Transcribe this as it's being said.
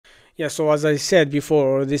Yeah, so as I said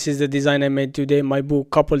before, this is the design I made today. My book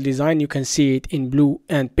couple design. You can see it in blue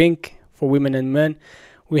and pink for women and men.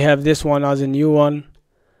 We have this one as a new one.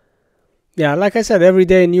 Yeah, like I said, every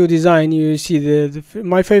day new design. You see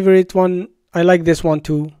my favorite one. I like this one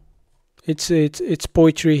too. It's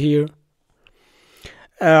poetry here.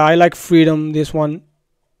 I like freedom. This one,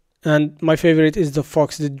 and my favorite is the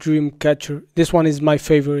fox, the dream catcher. This one is my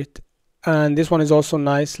favorite, and this one is also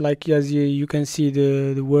nice. Like as you can see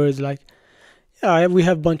the words like. Yeah, we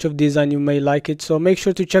have a bunch of design. You may like it, so make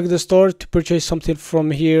sure to check the store to purchase something from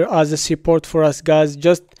here as a support for us, guys.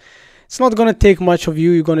 Just it's not gonna take much of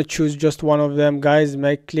you. You're gonna choose just one of them, guys.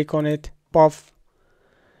 Make click on it, puff,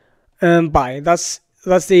 and buy. That's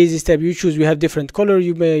the easy step. You choose. We have different color.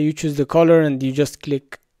 You choose the color and you just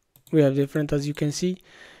click. We have different, as you can see,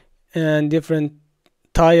 and different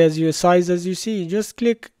tie as your size as you see. Just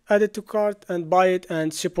click, add it to cart, and buy it,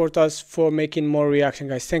 and support us for making more reaction,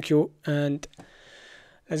 guys. Thank you, and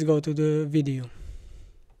let's go to the video.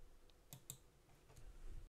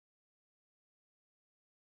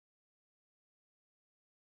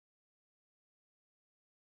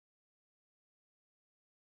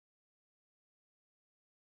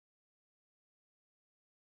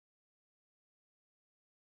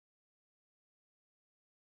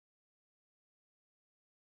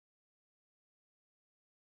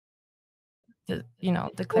 To Well,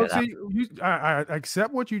 clear that. see, I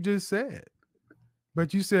accept what you just said,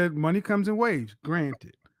 but you said money comes in waves.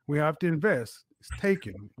 Granted, we have to invest. It's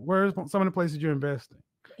taken. Where's some of the places you're investing?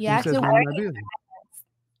 Yeah, You said actually, none of my business.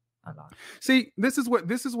 See, this is what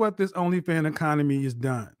this OnlyFans economy is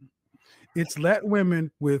done. It's let women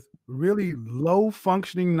with really low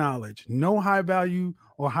functioning knowledge, no high value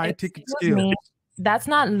or high ticket excuse skills. me, that's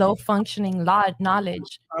not low functioning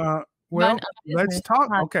knowledge. Well, let's business talk.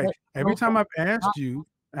 has Okay. Every time I've asked you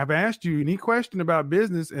any question about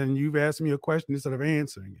business, and you've asked me a question instead of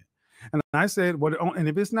answering it. And I said, and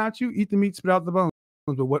if it's not you, eat the meat, spit out the bones.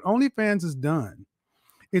 But what OnlyFans has done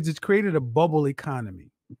is it's created a bubble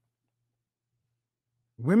economy.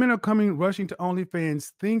 Women are rushing to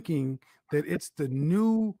OnlyFans thinking that it's the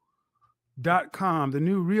new .com, the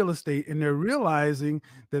new real estate, and they're realizing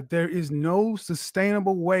that there is no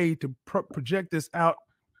sustainable way to project this out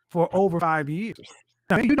for over 5 years.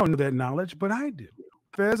 Now, you don't know that knowledge, but I do.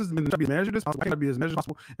 Fez is to be measured as possible. I be as measured as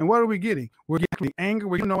possible. And what are we getting? We're getting anger.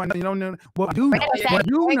 We don't know. You don't know. What I do know. What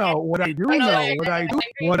you know. What I do know. What I do.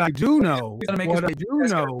 What I do know. What I do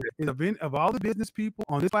know is of all the business people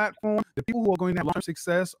on this platform, the people who are going to have long-term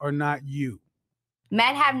success are not you.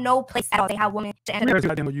 Men have no place at all. They have women to enter.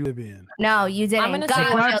 What you live in. No, you didn't. I'm gonna The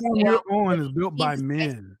say platform you're on is built by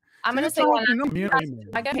men. I'm gonna say one.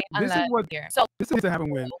 I get this is what here. So this is what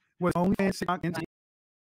happened when OnlyFans.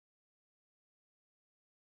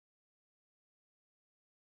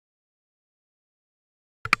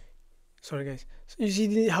 Sorry, guys. So you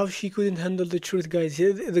see how she couldn't handle the truth, guys.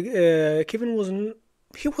 Kevin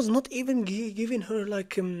he was not even giving her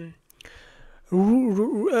like a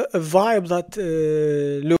vibe that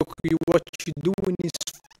look, what you doing is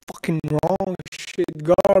fucking wrong, shit,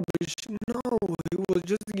 garbage. No, he was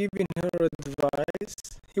just giving her advice.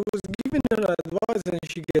 He was giving her advice, and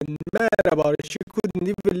she get mad about it. She couldn't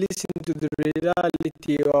even listen to the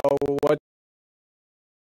reality of what.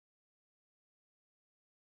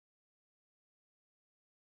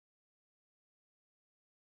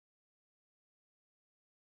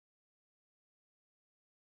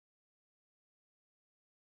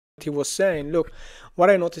 He was saying. Look,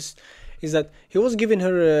 what I noticed is that he was giving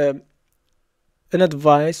her an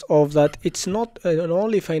advice of that it's not an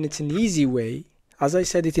OnlyFans, it's an easy way. As I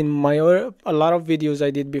said it in my a lot of videos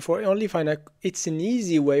I did before, OnlyFans, it's an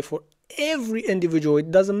easy way for every individual.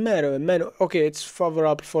 It doesn't matter. A man, okay, it's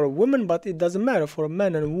favorable for a woman, but it doesn't matter for a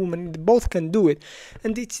man and a woman. Both can do it,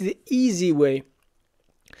 and it's the easy way.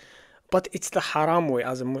 But it's the haram way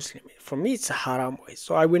as a Muslim. For me, it's a haram way.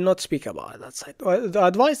 So I will not speak about that side. The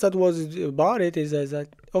advice that was about it is that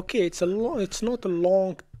okay, it's not a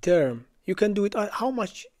long term. You can do it. How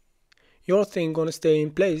much your thing gonna stay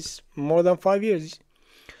in place? More than 5 years,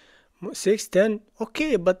 6, 10.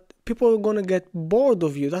 Okay, but people are gonna get bored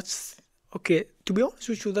of you. That's okay. To be honest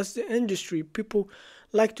with you, that's the industry. People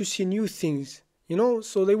like to see new things.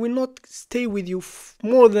 So they will not stay with you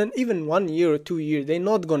more than even 1 year or 2 years. They're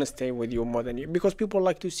not gonna stay with you more than a year because people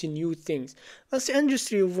like to see new things. That's the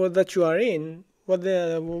industry of that you are in.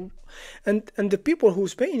 And the people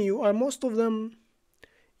who's paying you are most of them,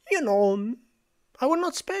 I will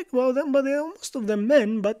not speak about them, but they are most of them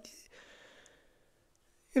men. But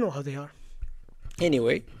you know how they are.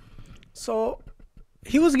 Anyway, so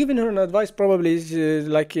He was giving her an advice probably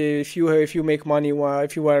like if you make money,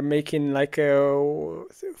 if you are making like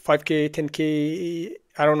 5k 10k,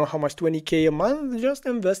 I don't know how much, 20k a month, just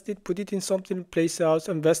invest it, put it in something, place else,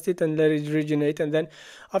 invest it and let it originate, and then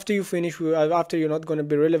after you finish after you're not going to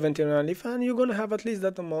be relevant in OnlyFans, you're going to have at least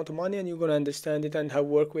that amount of money and you're going to understand it and have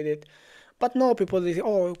work with it. But no, people they say,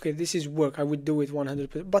 oh, okay, this is work, I would do it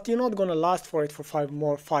 100%, but you're not going to last for it for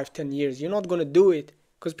 5 10 years. You're not going to do it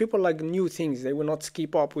because people like new things. They will not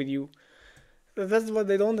keep up with you. That's what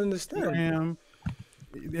they don't understand.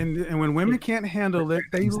 And when women can't handle it,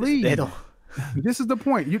 they leave. They don't. This is the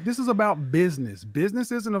point. This is about business.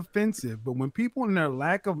 Business isn't offensive, but when people in their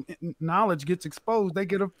lack of knowledge gets exposed, they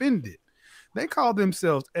get offended. They call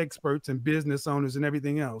themselves experts and business owners and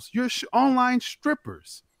everything else. You're online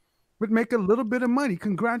strippers. Would make a little bit of money.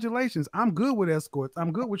 Congratulations. I'm good with escorts.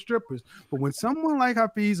 I'm good with strippers. But when someone like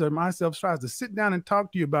Hafiz or myself tries to sit down and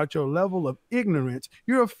talk to you about your level of ignorance,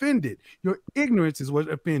 you're offended. Your ignorance is what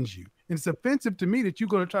offends you. And it's offensive to me that you're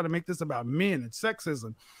going to try to make this about men and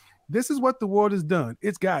sexism. This is what the world has done.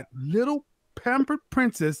 It's got little pampered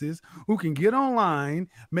princesses who can get online,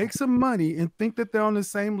 make some money, and think that they're on the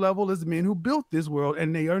same level as the men who built this world,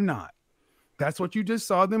 and they are not. That's what you just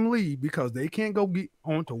saw them leave, because they can't go get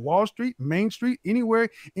onto Wall Street, Main Street, anywhere,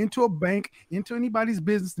 into a bank, into anybody's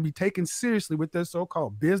business to be taken seriously with their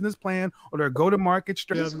so-called business plan or their go-to-market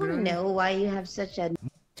strategy. I just want to know why you have such a...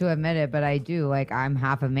 To admit it, but I do. Like, I'm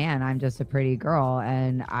half a man. I'm just a pretty girl,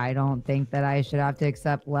 and I don't think that I should have to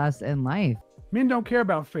accept less in life. Men don't care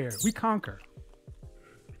about fair. We conquer.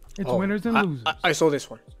 It's winners and losers. I saw this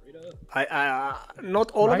one. I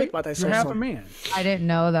not all of it, but I saw You're half some. a man. I didn't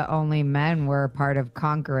know that only men were part of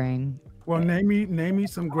conquering. Well, name me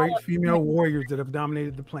some great female warriors that have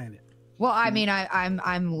dominated the planet. Well, I mean,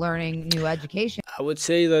 I'm learning new education. I would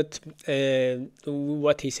say that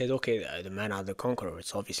what he said, okay, the men are the conqueror.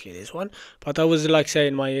 It's obviously this one. But I was like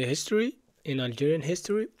saying my history, in Algerian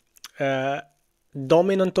history,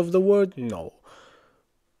 dominant of the word, no.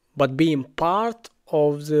 But being part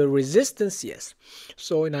of the resistance, yes.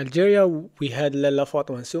 So in Algeria, we had Lalla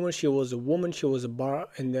Fatima Sumer. She was a woman. She was a bar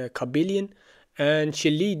in the Kabylian, and she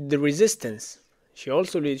led the resistance. She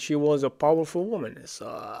was a powerful woman.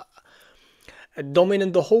 So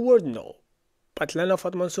dominant the whole world, no. But Lalla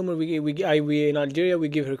Fatima Sumer, we in Algeria, we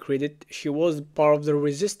give her credit. She was part of the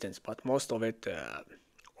resistance, but most of it,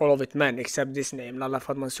 all of it men, except this name, Lalla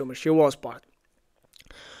Fatima Sumer. She was part.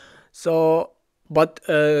 So, but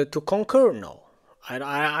to conquer, no.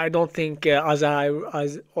 I don't think as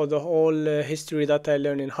or the whole history that I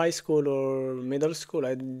learned in high school or middle school,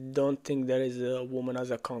 I don't think there is a woman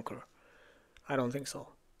as a conqueror. I don't think so.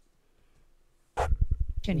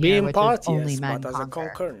 Being part, yes, but as a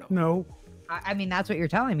conqueror, no. No. I mean, that's what you're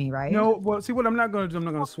telling me, right? No. Well, see, what I'm not going to do, I'm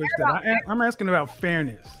not going to switch that. I'm asking about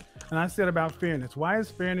fairness. And I said about fairness. Why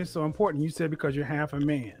is fairness so important? You said because you're half a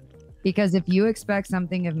man. Because if you expect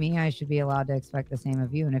something of me, I should be allowed to expect the same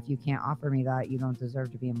of you. And if you can't offer me that, you don't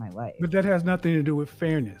deserve to be in my life. But that has nothing to do with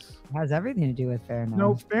fairness. It has everything to do with fairness.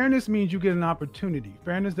 No, fairness means you get an opportunity.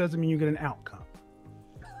 Fairness doesn't mean you get an outcome.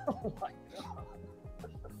 Oh my God.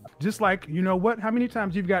 Just like, you know what? How many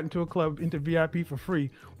times you've gotten to a club into VIP for free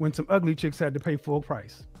when some ugly chicks had to pay full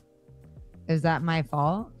price? Is that my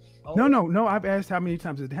fault? No. I've asked how many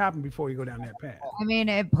times it happened before you go down that path. I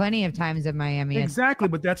mean, plenty of times in Miami. Exactly,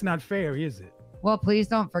 but that's not fair, is it? Well, please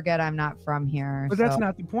don't forget I'm not from here. But that's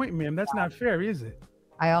not the point, ma'am. That's not fair, is it?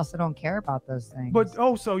 I also don't care about those things. But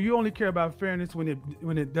so you only care about fairness when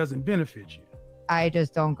it doesn't benefit you. I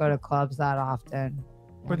just don't go to clubs that often.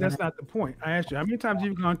 But that's not the point. I asked you, how many times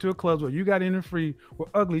you've gone to a club where you got in free where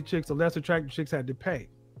ugly chicks or less attractive chicks had to pay?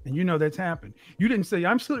 And you know that's happened. You didn't say,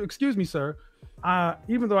 excuse me, sir.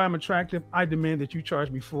 Even though I'm attractive, I demand that you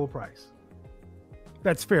charge me full price.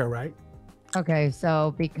 That's fair, right? Okay,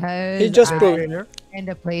 so because He just fair.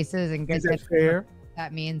 into places and Is get that fair?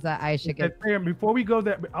 that means that I should Is that fair? Before we go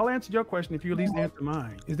that, I'll answer your question if you at least answer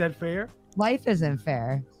mine. Is that fair? Life isn't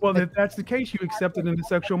fair. Well, if that's the case, you accept it in the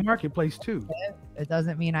sexual marketplace too. It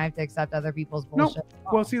doesn't mean I have to accept other people's bullshit.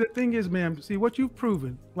 No. Well, see, the thing is, ma'am, see what you've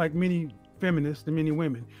proven, like many feminists and many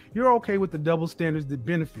women, you're okay with the double standards that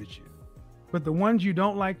benefit you. But the ones you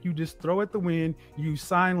don't like, you just throw at the wind, use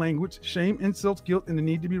sign language, shame, insults, guilt, and the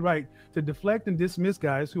need to be right to deflect and dismiss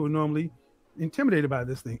guys who are normally intimidated by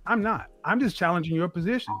this thing. I'm not. I'm just challenging your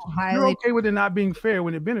positions. You're okay with it not being fair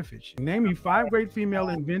when it benefits you. Name me 5 great female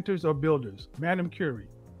inventors or builders. Madam Curie.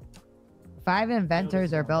 5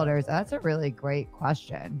 inventors or builders? That's a really great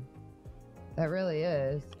question. That really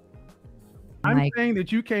is. I'm Like, saying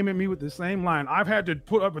that you came at me with the same line. I've had to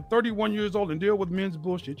put up at 31 years old and deal with men's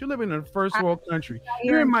bullshit. You're living in a first world country.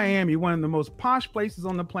 You're in Miami, one of the most posh places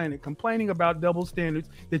on the planet, complaining about double standards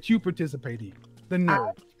that you participate in. The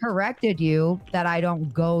nerve. corrected you that I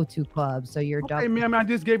don't go to clubs, so you're Okay, ma'am, I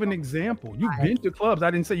just gave an example. You've been to clubs. I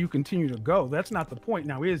didn't say you continue to go. That's not the point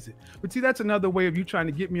now, is it? But see, that's another way of you trying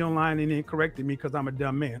to get me online and then correcting me because I'm a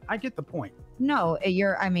dumb man. I get the point. No,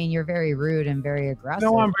 you're very rude and very aggressive.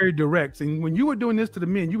 No, I'm very direct. And when you were doing this to the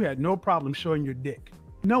men, you had no problem showing your dick.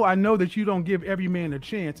 No, I know that you don't give every man a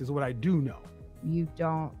chance is what I do know. You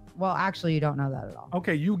don't. Well, actually, you don't know that at all.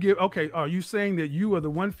 Okay, are you saying that you are the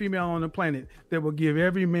one female on the planet that will give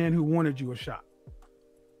every man who wanted you a shot?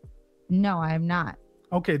 No, I am not.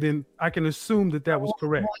 Okay, then I can assume that was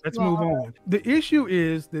correct. Let's move on. The issue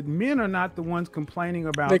is that men are not the ones complaining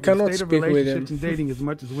about the state of relationships and dating as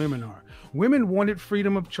much as women are. Women wanted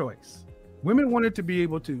freedom of choice. Women wanted to be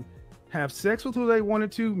able to have sex with who they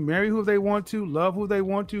wanted to, marry who they want to, love who they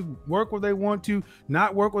want to, work where they want to,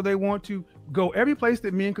 not work where they want to, go every place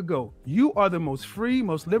that men could go. You are the most free,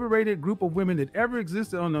 most liberated group of women that ever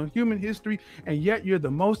existed on the human history, and yet you're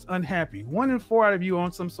the most unhappy. 1 in 4 out of you are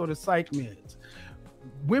on some sort of psych meds.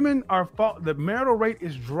 Women are, the marital rate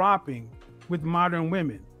is dropping with modern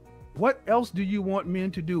women. What else do you want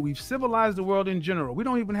men to do? We've civilized the world in general. We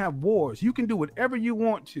don't even have wars. You can do whatever you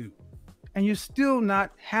want to. And you're still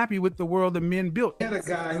not happy with the world that men built. You had a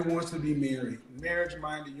guy who wants to be married,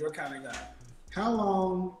 marriage-minded, your kind of guy. How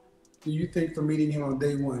long do you think from meeting him on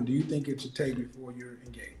day one, do you think it should take before you're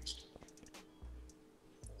engaged?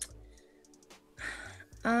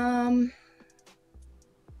 I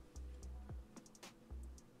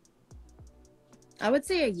would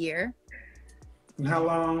say a year. And how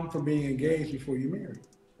long from being engaged before you marry?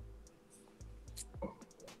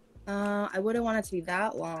 I wouldn't want it to be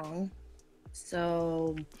that long.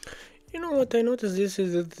 So, you know what I noticed? This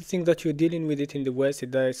is the thing that you're dealing with it in the West.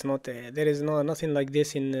 It's not. There is nothing like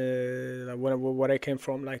this in where I came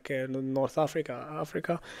from, like North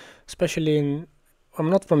Africa, especially in. I'm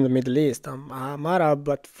not from the Middle East. I'm Arab,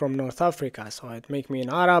 but from North Africa, so it makes me an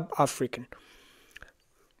Arab African.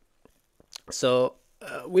 So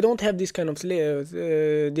we don't have this kind of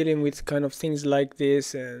dealing with kind of things like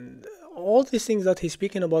this, and all these things that he's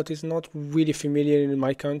speaking about is not really familiar in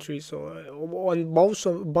my country. So on both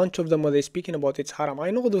a bunch of them, what they're speaking about, it's haram.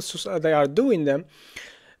 I know they are doing them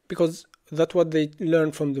because that's what they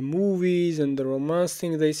learn from the movies and the romance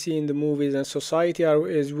things they see in the movies, and society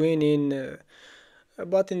is winning.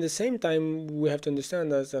 But in the same time, we have to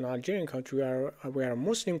understand, as an Algerian country, we are a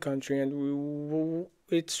Muslim country, and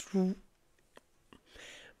it's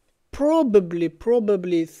probably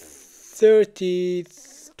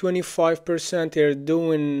 25% are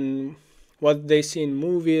doing what they see in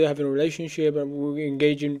movie, have a relationship, and we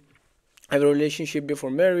engage in have a relationship before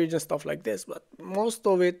marriage and stuff like this. But most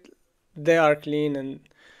of it, they are clean, and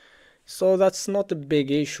so that's not a big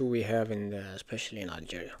issue we have especially in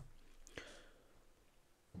Algeria.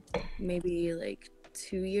 maybe like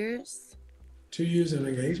 2 years. 2 years of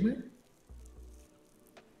engagement?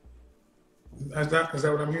 Is that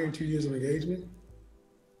what I'm hearing? 2 years of engagement?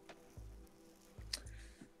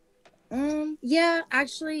 Yeah,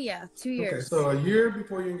 actually, yeah, 2 years. Okay, so a year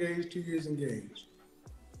before you engage, 2 years engaged.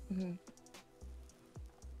 Mm-hmm.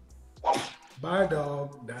 Buy a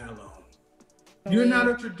dog, die alone. You're not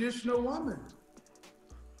a traditional woman.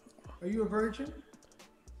 Are you a virgin?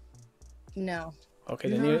 No. Okay,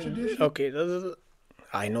 You're then not a traditional? okay.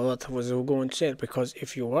 I know that was going to say it, because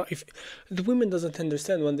if the women doesn't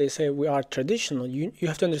understand when they say we are traditional, you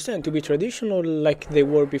have to understand, to be traditional like they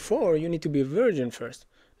were before, you need to be a virgin first.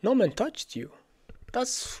 No man touched you.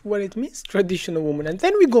 That's what it means, traditional woman. And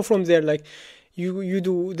then we go from there, like you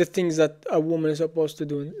do the things that a woman is supposed to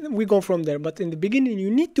do. We go from there. But in the beginning, you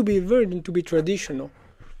need to be a virgin to be traditional.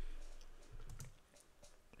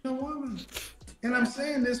 No woman. And I'm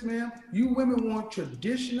saying this, man, you women want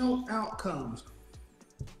traditional outcomes.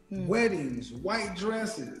 Weddings, white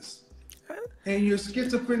dresses, and you're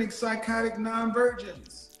schizophrenic, psychotic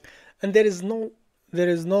non-virgins. And there is no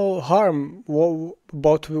harm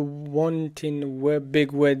about wanting a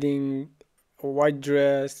big wedding, a white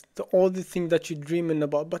dress, all the things that you're dreaming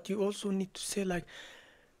about. But you also need to say, like,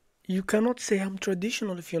 you cannot say I'm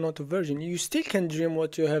traditional if you're not a virgin. You still can dream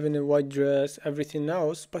what you have in a white dress, everything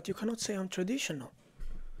else, but you cannot say I'm traditional.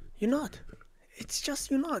 You're not. It's just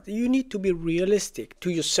you're not. You need to be realistic to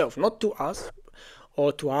yourself, not to us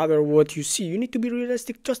or to other what you see. You need to be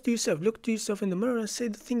realistic just to yourself. Look to yourself in the mirror and say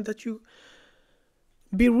the thing that you...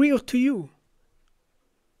 Be real to you.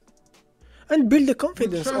 And build the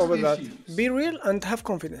confidence over that. Be real and have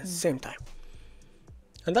confidence at the same time.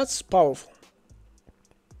 And that's powerful.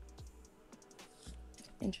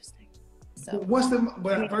 Interesting. So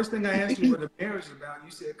But first thing I asked you what the marriage is about,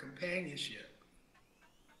 you said companionship.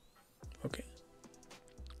 Okay.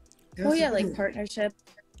 well, yeah, like partnership.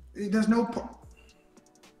 There's no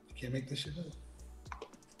you can't make this shit up.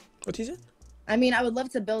 What is it? I mean, I would love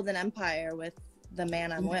to build an empire with the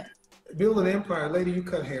man I'm with. Build an empire, lady. You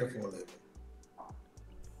cut hair for a living.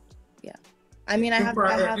 Yeah. I mean,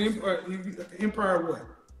 empire what?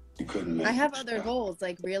 You couldn't make I have other goals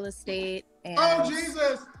like real estate and. Oh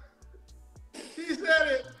Jesus! She said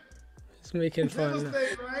it. It's making Real fun.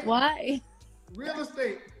 estate, right? Why? Real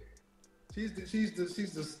estate. She's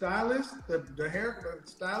the stylist, the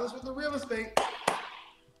stylist with the real estate.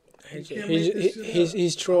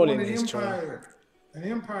 He's trolling. He's trolling. An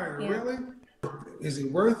empire, Yeah. really? Is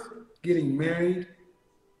it worth getting married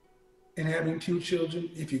and having 2 children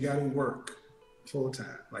if you got to work full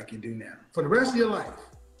time like you do now for the rest of your life?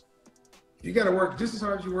 You got to work just as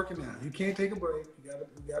hard as you're working now. You can't take a break. You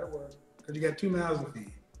got to work because you got 2 mouths to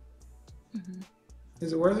feed. Mhm.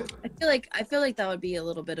 Is it worth it? I feel like that would be a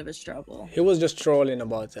little bit of a struggle. He was just trolling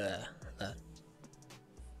about that.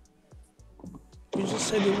 You just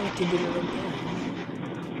said you want to build an empire.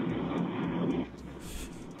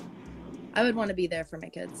 I would want to be there for my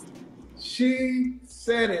kids. She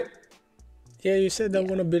said it. Yeah, you said I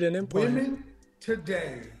want to build an empire. Women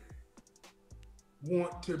today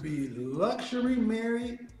want to be luxury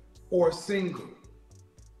married or single.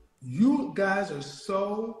 You guys are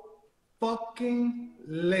so fucking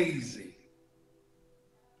lazy.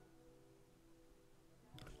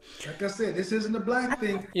 Like I said, this isn't a black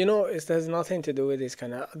thing. You know, it has nothing to do with this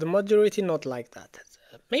kind of. The majority not like that.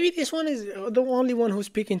 Maybe this one is the only one who's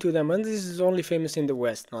speaking to them, and this is only famous in the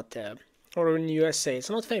West, not or in USA.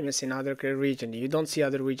 It's not famous in other region. You don't see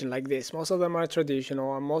other region like this. Most of them are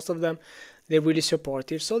traditional, and most of them they're really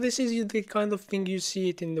supportive. So this is the kind of thing you see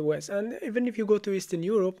it in the West, and even if you go to Eastern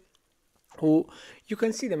Europe, who you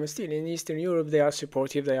can see them still in Eastern Europe, they are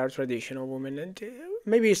supportive, they are traditional women, and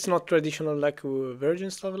maybe it's not traditional like virgin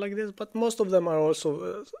stuff like this, but most of them are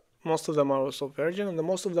also virgin, and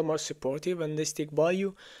most of them are supportive and they stick by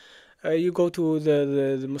you. You go to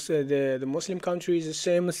the Muslim countries, the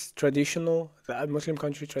same as traditional, the Muslim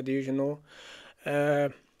country traditional.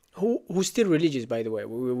 Who's still religious, by the way.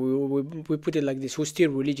 We put it like this: who's still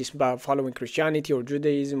religious by following Christianity or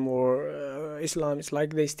Judaism or Islam. It's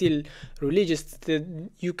like they still religious.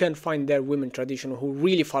 You can find their women traditional who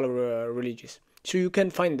really follow religious. So you can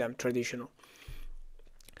find them traditional.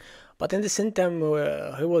 But in the same time,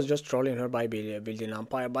 he was just trolling her by building an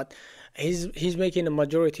empire. But he's making a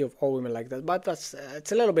majority of all women like that. But that's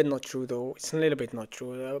it's a little bit not true, though. It's a little bit not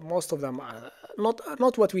true. Most of them are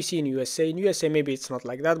not what we see in USA. In USA, maybe it's not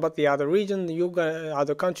like that. But the other region,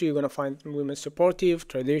 other country, you're gonna find women supportive,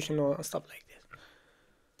 traditional, and stuff like this.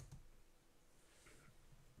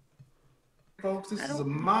 Folks, this is a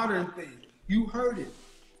modern thing. You heard it.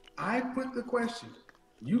 I put the question.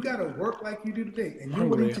 You got to work like you do today, and you're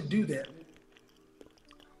willing to do that.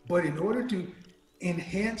 But in order to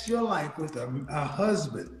enhance your life with a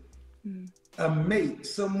husband, a mate,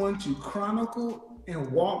 someone to chronicle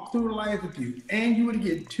and walk through life with you, and you would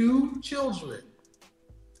get 2 children,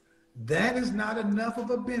 that is not enough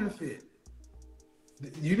of a benefit.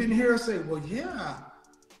 You didn't hear her say, well, yeah,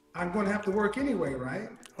 I'm going to have to work anyway, right?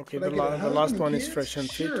 Okay, the last one is fresh and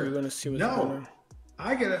fit. We're going to see what's going on.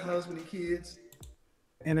 I get a husband and kids.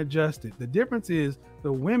 And adjusted. The difference is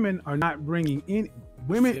the women are not bringing in,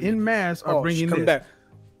 women in mass are bringing this. Back.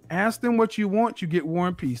 Ask them what you want, you get War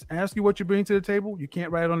and Peace. Ask you what you bring to the table, you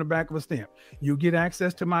can't write it on the back of a stamp. You get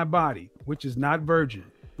access to my body, which is not virgin,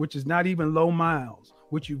 which is not even low miles,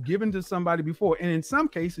 which you've given to somebody before. And in some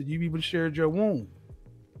cases, you've even shared your womb.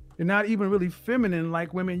 You're not even really feminine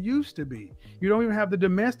like women used to be. You don't even have the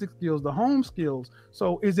domestic skills, the home skills.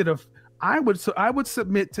 So is it I would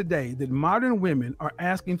submit today that modern women are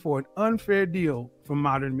asking for an unfair deal from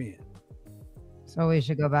modern men. So we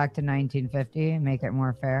should go back to 1950 and make it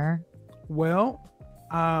more fair? Well,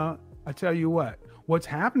 I tell you what's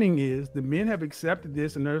happening is the men have accepted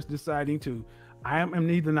this and they're deciding to, I am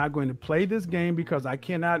either not going to play this game because I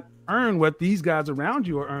cannot earn what these guys around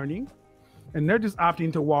you are earning, and they're just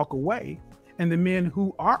opting to walk away. And the men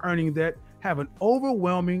who are earning that have an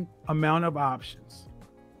overwhelming amount of options.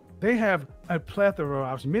 They have a plethora of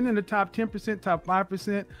options. Men in the top 10%, top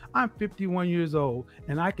 5%. I'm 51 years old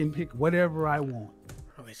and I can pick whatever I want.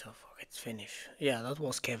 Okay, so it's finished. Yeah, that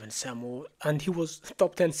was Kevin Samuel, and he was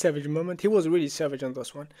top 10 savage moment. He was really savage on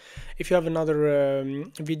this one. If you have another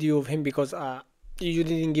video of him, because you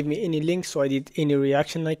didn't give me any links, so I did any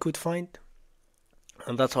reaction I could find,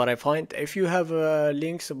 and that's what I find. If you have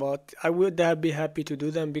links about, I would be happy to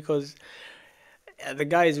do them, because The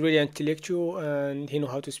guy is really intellectual and he know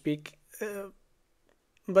how to speak.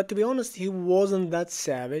 But to be honest, he wasn't that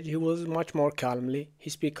savage. He was much more calmly. He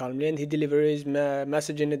speak calmly and he deliver his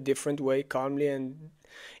message in a different way, calmly, and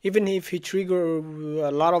even if he trigger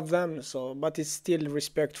a lot of them, so but it's still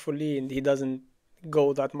respectfully and he doesn't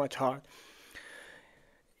go that much hard.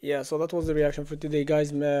 Yeah, so that was the reaction for today,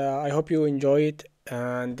 guys. I hope you enjoy it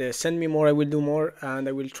and send me more. I will do more and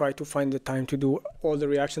I will try to find the time to do all the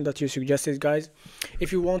reaction that you suggested, guys.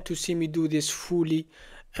 If you want to see me do this fully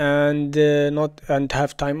and not and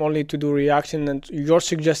have time only to do reaction and your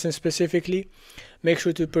suggestion specifically, make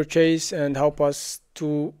sure to purchase and help us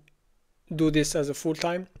to do this as a full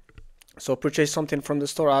time. So purchase something from the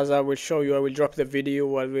store. As I will show you, I will drop the video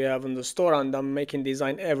what we have in the store, and I'm making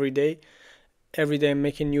design every day. Every day I'm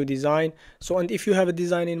making new design. So, and if you have a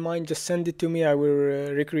design in mind, just send it to me. I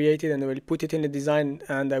will recreate it and I will put it in the design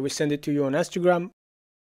and I will send it to you on Instagram.